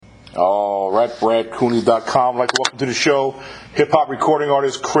All right, BradCooney.com. I'd like to welcome to the show hip-hop recording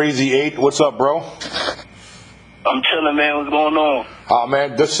artist Crazy 8. What's up, bro? I'm chilling, man. What's going on? Oh,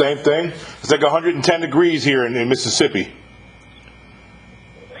 man, the same thing. It's like 110 degrees here in Mississippi.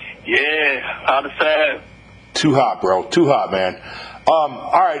 Yeah, how the sad. Too hot, bro. Too hot, man.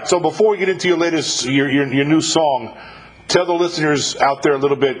 All right, so before we get into your latest, your new song, tell the listeners out there a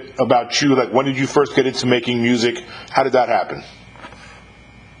little bit about you. Like, when did you first get into making music? How did that happen?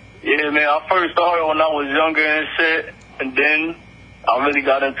 Yeah, man, I first started when I was younger and shit, and then I really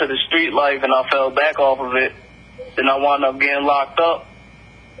got into the street life and I fell back off of it. Then I wound up getting locked up,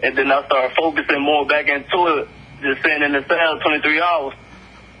 and then I started focusing more back into it, just sitting in the cell 23 hours.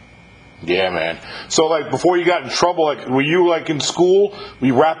 Yeah, man. So, like, before you got in trouble, like, were you, like, in school? Were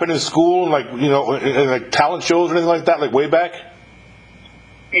you rapping in school, and, like, you know, in like, talent shows or anything like that, like, way back?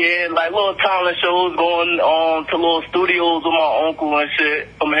 Yeah, like little talent shows, going on to little studios with my uncle and shit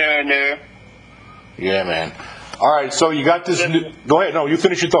from here and there. Yeah, man. All right, so you got this new... Go ahead. No, you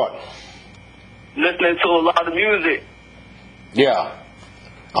finish your thought. Listening to a lot of music. Yeah,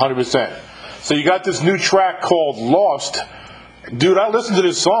 100%. So you got this new track called Lost. Dude, I listened to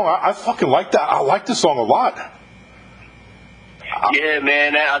this song. I fucking like that. I like this song a lot. Yeah,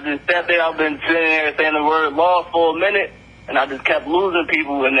 man. I just sat there. I've been sitting there saying the word lost for a minute, and I just kept losing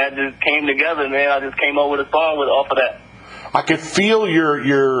people, and that just came together, man. I just came up with a song off of that. I could feel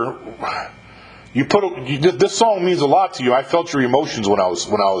this song means a lot to you. I felt your emotions when I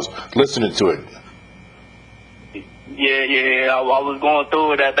was listening to it. Yeah. I was going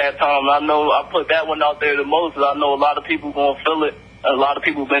through it at that time. I know I put that one out there the most, because I know a lot of people gonna feel it. A lot of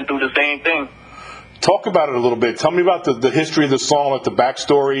people been through the same thing. Talk about it a little bit. Tell me about the history of the song, like the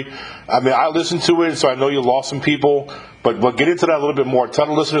backstory. I mean, I listened to it, so I know you lost some people, but get into that a little bit more. Tell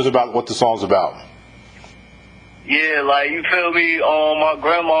the listeners about what the song's about. Yeah, like, you feel me? My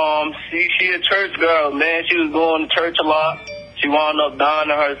grandma, she a church girl, man. She was going to church a lot. She wound up dying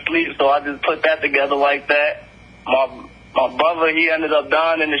in her sleep, so I just put that together like that. My brother, he ended up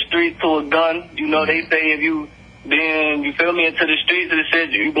dying in the street to a gun. You know, they say if you been, you feel me, into the streets and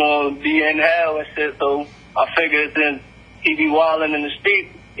shit, you gonna be in hell and shit. So I figured since he be wilding in the street,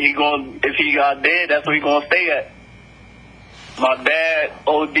 if he got dead, that's where he gonna stay at. My dad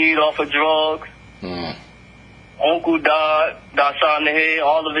OD'd off of drugs. Uncle died, got shot in the head.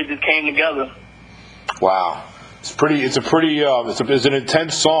 All of it just came together. Wow, it's an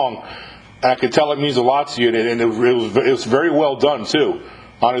intense song. I could tell it means a lot to you, and it was very well done too,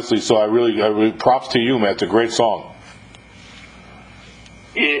 honestly. So I really props to you, man. It's a great song.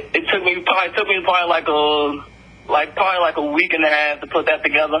 Yeah, it took me probably like a week and a half to put that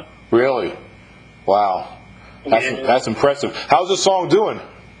together. Really? Wow, that's impressive. How's the song doing?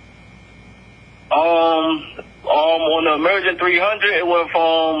 On the Emergent 300, it went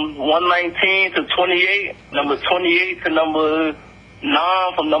from 119 to 28, number 28 to number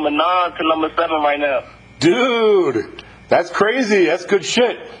 9, from number 9 to number 7 right now. Dude, that's crazy. That's good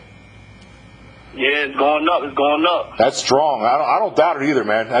shit. Yeah, it's going up. That's strong. I don't doubt it either,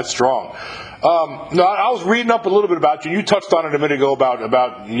 man. That's strong. No, I was reading up a little bit about you. You touched on it a minute ago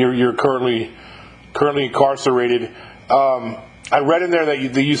about you're currently incarcerated. I read in there that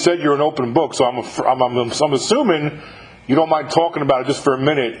you said you're an open book, so I'm assuming you don't mind talking about it just for a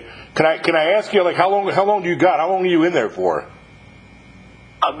minute. Can I ask you, like, how long do you got? How long are you in there for?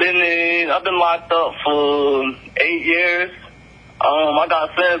 I've been locked up for 8 years. I got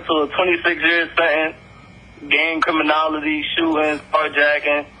sentenced to a 26-year sentence, gang criminality, shooting,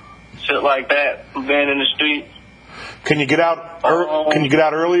 carjacking, shit like that, from being in the streets. Can you get out? Can you get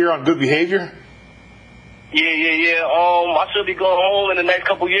out earlier on good behavior? Yeah. I should be going home in the next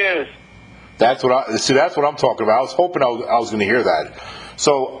couple years. That's what I'm talking about. I was hoping I was going to hear that.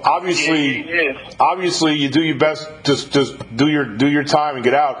 So obviously, you do your best. Just do your time and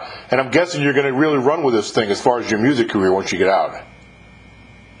get out. And I'm guessing you're going to really run with this thing as far as your music career once you get out.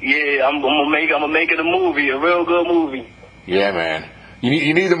 Yeah, I'm gonna make it a movie, a real good movie. Yeah, man.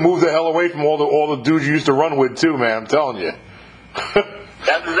 You need to move the hell away from all the dudes you used to run with too, man. I'm telling you.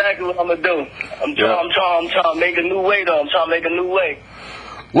 That's exactly what I'm gonna do. I'm trying to make a new way, though. I'm trying to make a new way.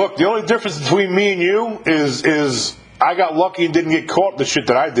 Look, the only difference between me and you is I got lucky and didn't get caught in the shit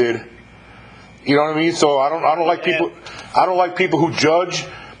that I did. You know what I mean? So I don't like people. I don't like people who judge.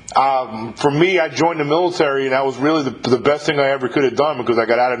 For me, I joined the military, and that was really the best thing I ever could have done because I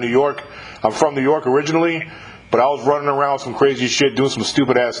got out of New York. I'm from New York originally, but I was running around with some crazy shit, doing some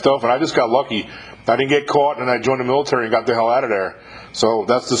stupid ass stuff, and I just got lucky. I didn't get caught, and I joined the military and got the hell out of there. So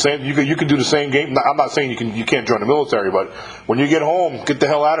that's the same. You can do the same game. I'm not saying you can't join the military, but when you get home, get the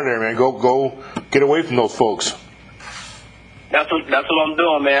hell out of there, man. Go get away from those folks. That's what I'm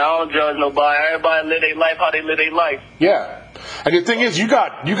doing, man. I don't judge nobody. Everybody live their life how they live their life. Yeah, and the thing is, you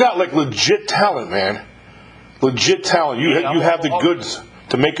got like legit talent, man. Legit talent. You have the goods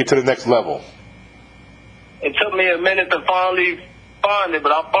to make it to the next level. It took me a minute to finally find it,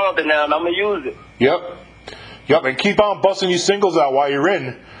 but I found it now, and I'm gonna use it. Yep, and keep on busting these singles out while you're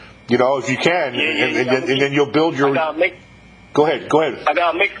in. You know, if you can, and then you'll build your. Go ahead. I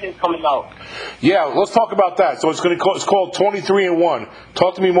got a mixtape coming out. Yeah, let's talk about that. So it's called 23-1.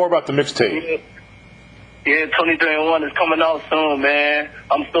 Talk to me more about the mixtape. Yeah, 23-1 is coming out soon, man.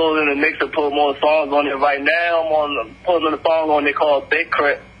 I'm still in the mix to put more songs on it right now. I'm putting a song on it called Big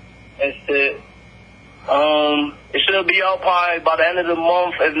Crit and shit. It should be out probably by the end of the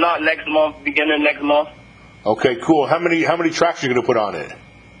month, if not next month, beginning of next month. Okay, cool. How many tracks are you gonna put on it?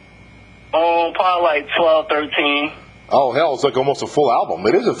 Probably like 12, 13. Oh hell, it's like almost a full album.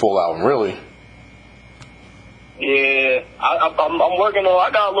 It is a full album, really. Yeah, I'm working on. I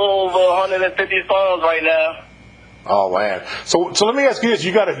got a little over 150 songs right now. Oh man. So let me ask you this: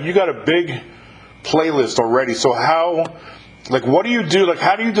 you got a big playlist already. So how, like, what do you do? Like,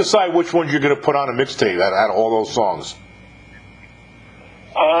 how do you decide which ones you're gonna put on a mixtape out of all those songs?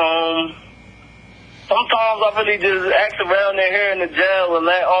 Sometimes I really just ask around in here in the jail and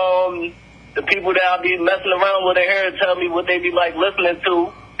let the people that I be messing around with in here tell me what they be like listening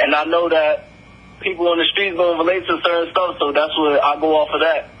to, and I know that people on the streets gonna relate to certain stuff, so that's what I go off of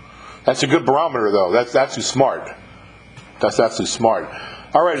that. That's a good barometer, though. That's actually smart. That's actually smart.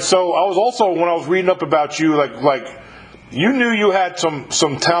 All right, so I was also, when I was reading up about you, like you knew you had some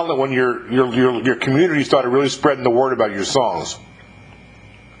talent when your community started really spreading the word about your songs.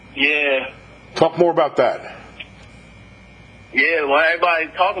 Yeah. Talk more about that. Yeah, when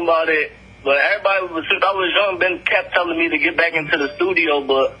everybody's talking about it, but everybody, since I was young, kept telling me to get back into the studio,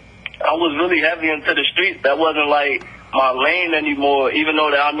 but I was really heavy into the streets. That wasn't like my lane anymore, even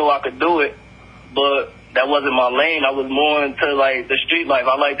though that I knew I could do it, but that wasn't my lane. I was more into like the street life.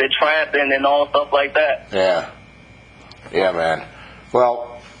 I like the trapping and all stuff like that. Yeah, man.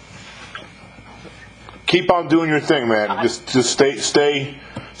 Well, keep on doing your thing, man. Just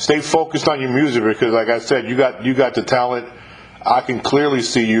stay focused on your music, because, like I said, you got the talent. I can clearly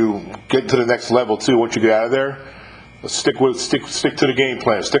see you get to the next level too. Once you get out of there, stick to the game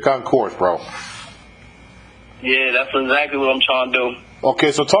plan. Stick on course, bro. Yeah, that's exactly what I'm trying to do.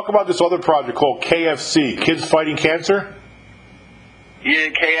 Okay, so talk about this other project called KFC, Kids Fighting Cancer. Yeah,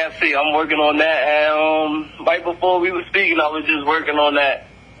 KFC. I'm working on that. And right before we were speaking, I was just working on that.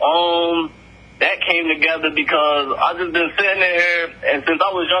 That came together because I just been sitting there, and since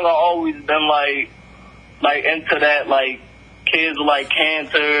I was young, I always been like into that, like kids with like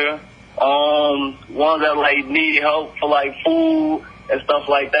cancer, ones that like need help for like food and stuff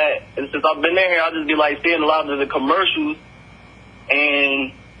like that. And since I've been in here, I just be like seeing a lot of the commercials,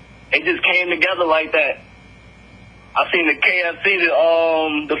 and it just came together like that. I seen the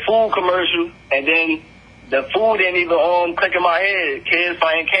KFC, the food commercial, and then the food didn't even click in my head. Kids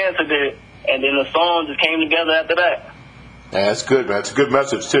Fighting Cancer did, and then the song just came together after that. Yeah, that's good, man. That's a good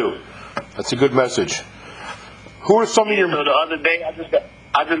message too. That's a good message. Who are some of your? So the other day, I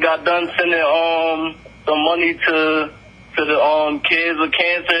just got done sending some money to the kids with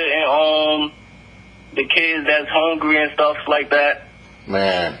cancer and the kids that's hungry and stuff like that.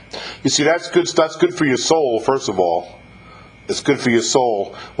 Man, you see, that's good. That's good for your soul. First of all, it's good for your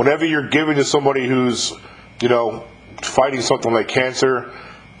soul. Whenever you're giving to somebody who's, fighting something like cancer,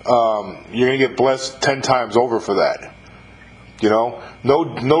 you're gonna get blessed 10 times over for that. No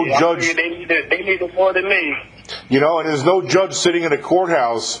judge. They need it more than me. And there's no judge sitting in a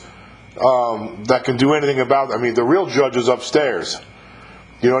courthouse that can do anything about it. I mean, the real judge is upstairs.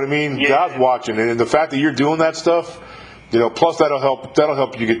 You know what I mean? Yeah. God's watching, and the fact that you're doing that stuff, plus that'll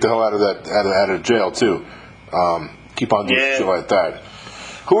help you get the hell out of jail too. Keep on doing shit like that.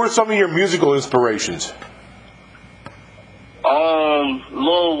 Who are some of your musical inspirations?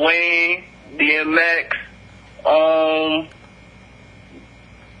 Lil Wayne, DMX,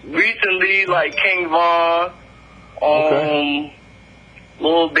 recently like King Von,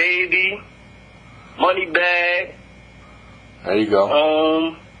 Lil Baby, Moneybagg. There you go.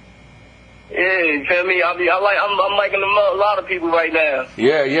 Yeah, you feel me? I'm liking a lot of people right now.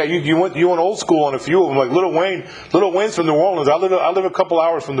 Yeah. You went old school on a few of them, like Lil Wayne. Lil Wayne's from New Orleans. I live a couple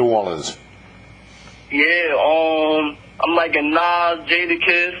hours from New Orleans. Yeah. I'm liking Nas,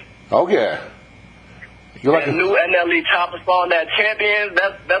 Jadakiss. Oh yeah. You like the new NLE Chopper song, that Champions.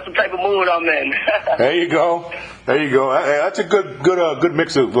 That's the type of mood I'm in. There you go. That's a good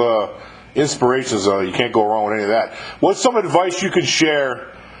mix of inspirations. You can't go wrong with any of that. What's some advice you could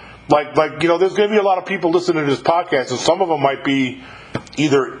share? like there's going to be a lot of people listening to this podcast, and some of them might be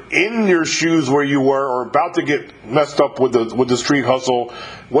either in your shoes where you were or about to get messed up with the street hustle.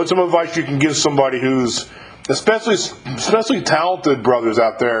 What's some advice you can give somebody who's especially talented brothers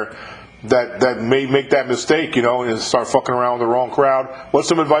out there that may make that mistake, and start fucking around with the wrong crowd? What's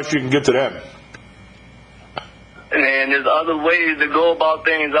some advice you can give to them? And there's other ways to go about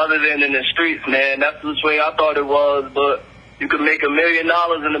things other than in the streets, man. That's the way I thought it was, but you can make $1 million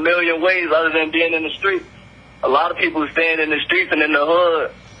in a million ways other than being in the streets. A lot of people stand in the streets and in the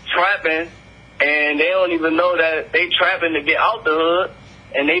hood trapping, and they don't even know that they trapping to get out the hood,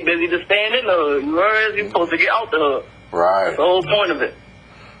 and they busy to stand in the hood. Whereas you're supposed to get out the hood. Right. That's the whole point of it.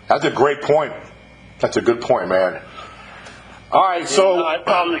 That's a great point. That's a good point, man. All right, so It's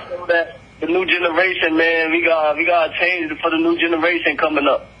time to show that the new generation, man. We got to change it for the new generation coming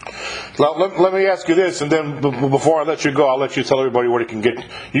up. Let me ask you this, and then before I let you go, I'll let you tell everybody where they can get.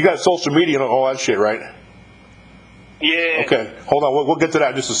 You got social media and all that shit, right? Yeah. Okay, hold on. We'll get to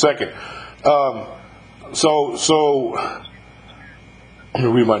that in just a second. So let me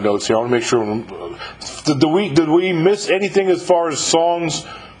read my notes here. I want to make sure. Did we miss anything as far as songs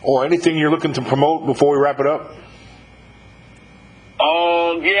or anything you're looking to promote before we wrap it up?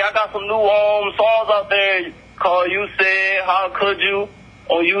 Yeah, I got some new songs out there called "You Said," "How Could You,"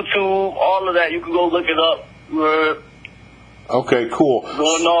 on YouTube. All of that, you can go look it up. We're Okay, cool.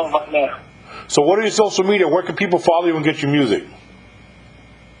 going on right now. So what are your social media? Where can people follow you and get your music?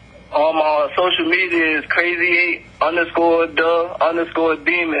 My social media is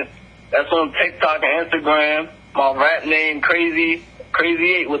crazy8_the_demon. That's on TikTok and Instagram. My rap name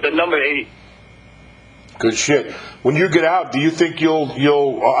Crazy8 with the number 8. Good shit. When you get out, do you think you'll?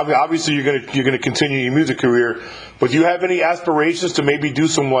 I mean, obviously you're gonna continue your music career, but do you have any aspirations to maybe do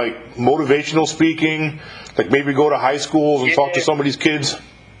some like motivational speaking, like maybe go to high schools and talk to some of these kids?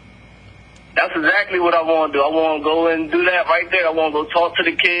 That's exactly what I want to do. I want to go and do that right there. I want to go talk to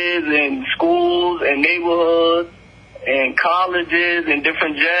the kids in schools and neighborhoods and colleges and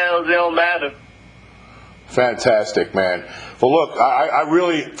different jails. It don't matter. Fantastic, man. Well, look, I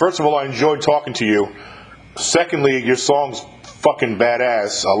really, first of all, I enjoyed talking to you. Secondly, your song's fucking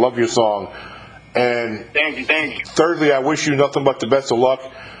badass. I love your song. And Thank you. thirdly, I wish you nothing but the best of luck.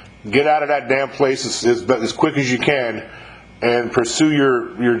 Get out of that damn place as quick as you can and pursue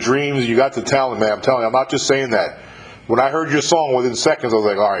your dreams. You got the talent, man. I'm telling you, I'm not just saying that. When I heard your song within seconds, I was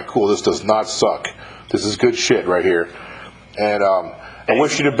like, all right, cool, this does not suck. This is good shit right here. And I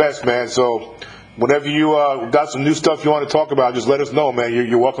wish you the best, man. So whenever you got some new stuff you want to talk about, just let us know, man.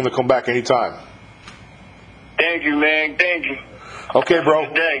 You're welcome to come back anytime. Thank you, man. Thank you. Okay, bro.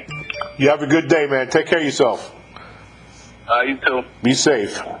 Have a good day. You have a good day, man. Take care of yourself. You too. Be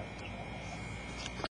safe.